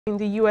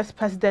The U.S.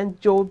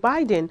 President Joe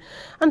Biden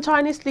and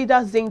Chinese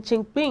leader Xi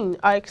Jinping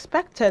are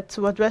expected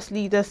to address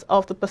leaders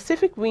of the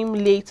Pacific Rim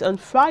late on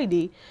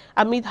Friday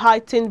amid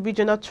heightened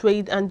regional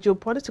trade and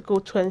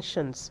geopolitical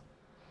tensions.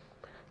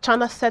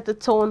 China set the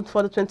tone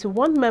for the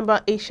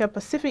 21-member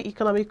Asia-Pacific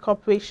Economic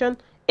Cooperation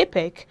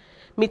 (APEC)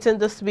 meeting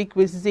this week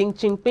with Xi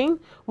Jinping,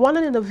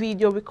 warning in a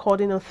video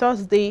recording on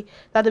Thursday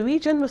that the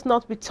region must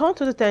not return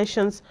to the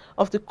tensions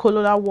of the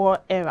Cold War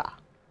era.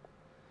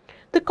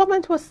 The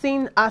comment was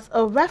seen as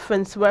a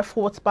reference to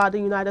efforts by the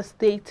United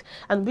States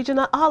and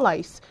regional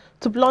allies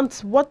to blunt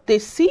what they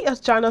see as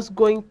China's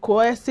growing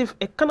coercive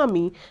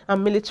economy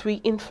and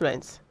military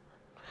influence.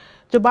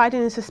 Joe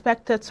Biden is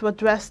expected to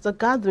address the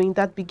gathering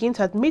that begins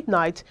at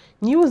midnight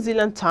New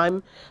Zealand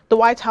time, the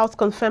White House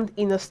confirmed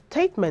in a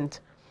statement,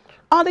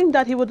 adding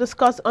that he will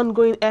discuss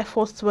ongoing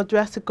efforts to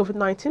address the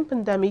COVID-19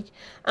 pandemic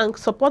and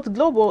support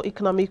global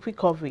economic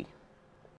recovery.